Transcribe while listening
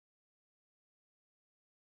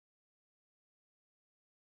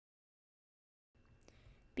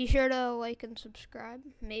Be sure to like and subscribe.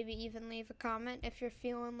 Maybe even leave a comment if you're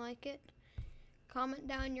feeling like it. Comment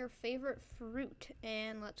down your favorite fruit,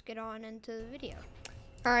 and let's get on into the video.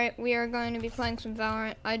 Alright, we are going to be playing some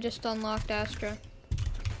Valorant. I just unlocked Astra,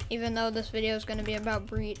 even though this video is going to be about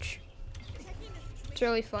Breach. It's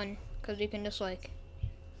really fun, because you can just like...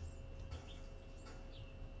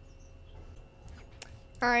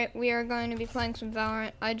 Alright, we are going to be playing some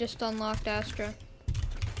Valorant. I just unlocked Astra,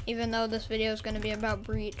 even though this video is going to be about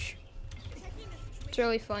Breach. It's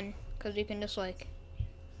really fun, because you can just like...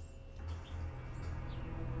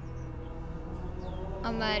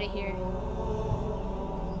 I'm out of here.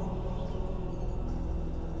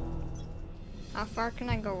 How far can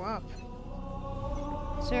I go up?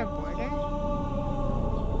 Is there a border?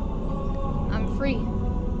 I'm free.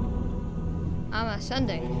 I'm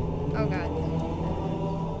ascending. Oh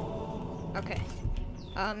god. Okay.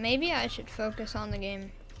 Maybe I should focus on the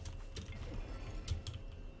game.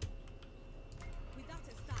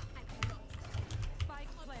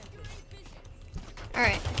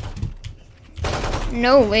 Alright.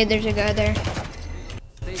 No way there's a guy there.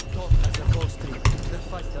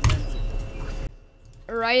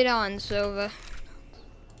 Right on, Sova.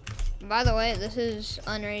 By the way, this is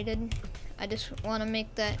unrated. I just want to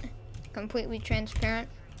make that completely transparent.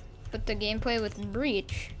 But the gameplay with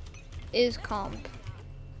Breach is comp.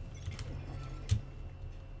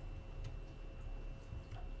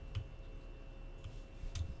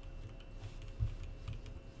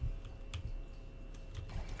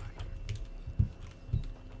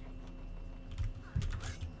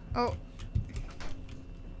 Oh.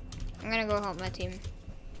 I'm gonna go help my team.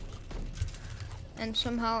 And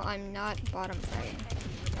somehow I'm not bottom fragging.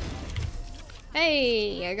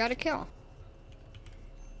 Hey, I got a kill.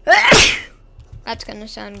 That's gonna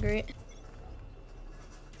sound great.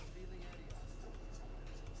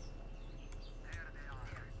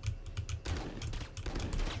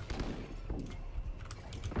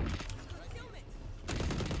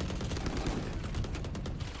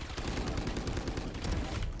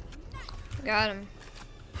 Got him.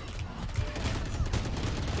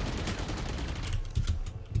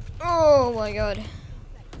 Oh my god.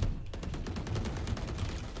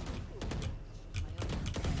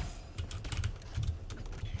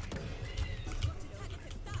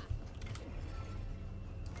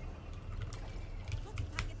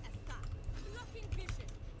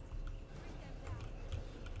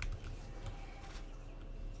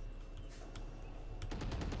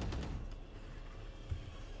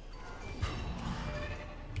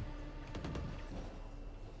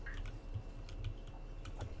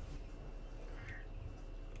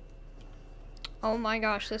 Oh my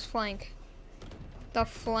gosh, this flank. The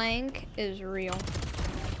flank is real.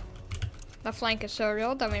 The flank is so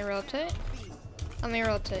real. Let me rotate. Let me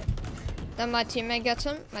rotate. Then my teammate gets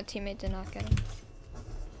him. My teammate did not get him.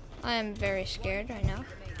 I am very scared right now.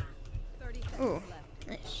 Ooh,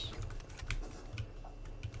 nice.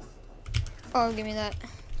 Oh, give me that.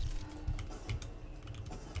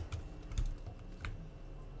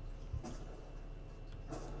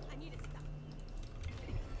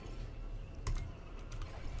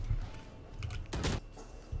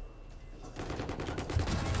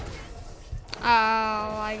 Oh,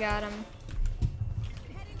 I got him.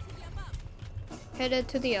 Headed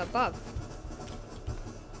to the above.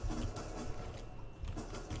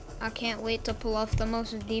 I can't wait to pull off the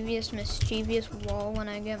most devious, mischievous wall when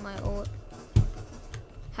I get my ult.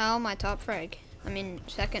 How my top frag? I mean,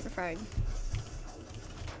 second frag.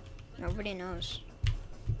 Nobody knows.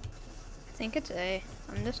 I think it's A.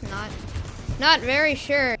 I'm just not very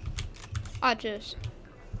sure. I just...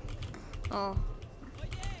 Oh.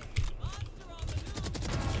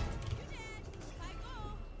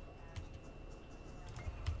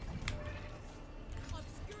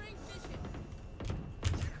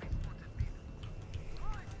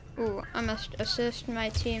 Ooh, I must assist my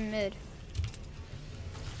team mid.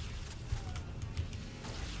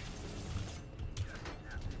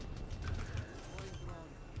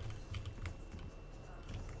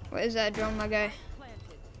 What is that drone, my guy?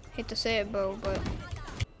 Hate to say it, Bo, but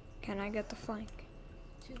can I get the flank?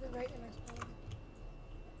 To the right in my spawn.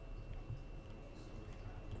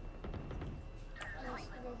 Nice,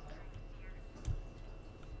 go.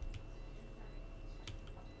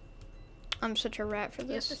 I'm such a rat for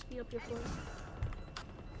this. You have to speed up your flow.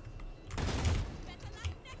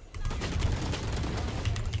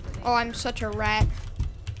 Oh, I'm such a rat.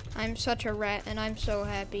 I'm such a rat, and I'm so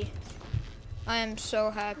happy. I am so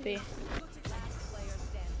happy.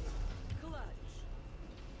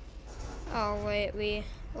 Oh, wait, we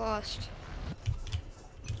lost.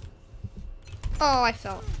 Oh, I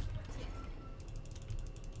fell.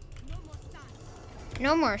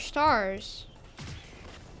 No more stars.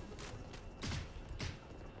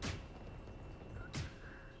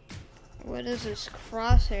 What is this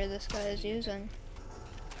crosshair this guy is using?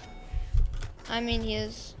 I mean, he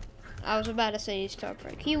is. I was about to say he's top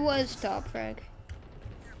frag. He was top frag.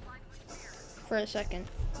 For a second.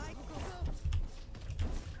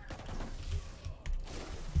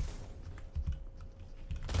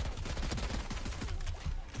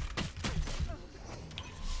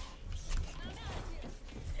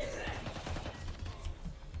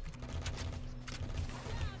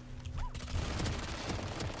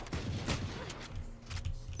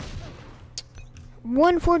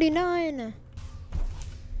 $149.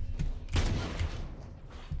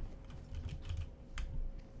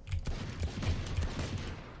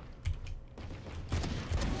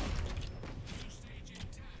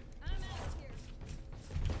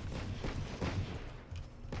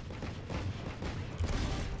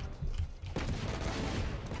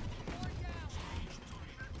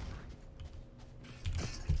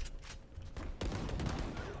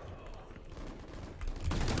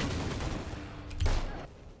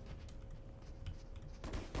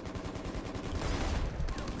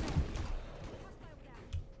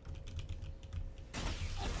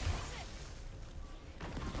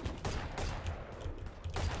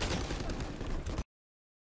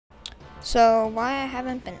 So why I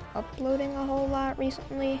haven't been uploading a whole lot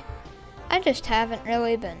recently, I just haven't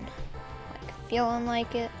really been like feeling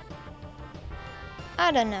like it.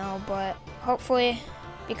 I don't know, but hopefully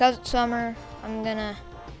because it's summer, I'm gonna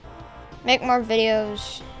make more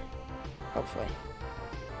videos, hopefully.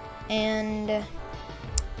 And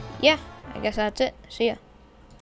yeah, I guess that's it. See ya.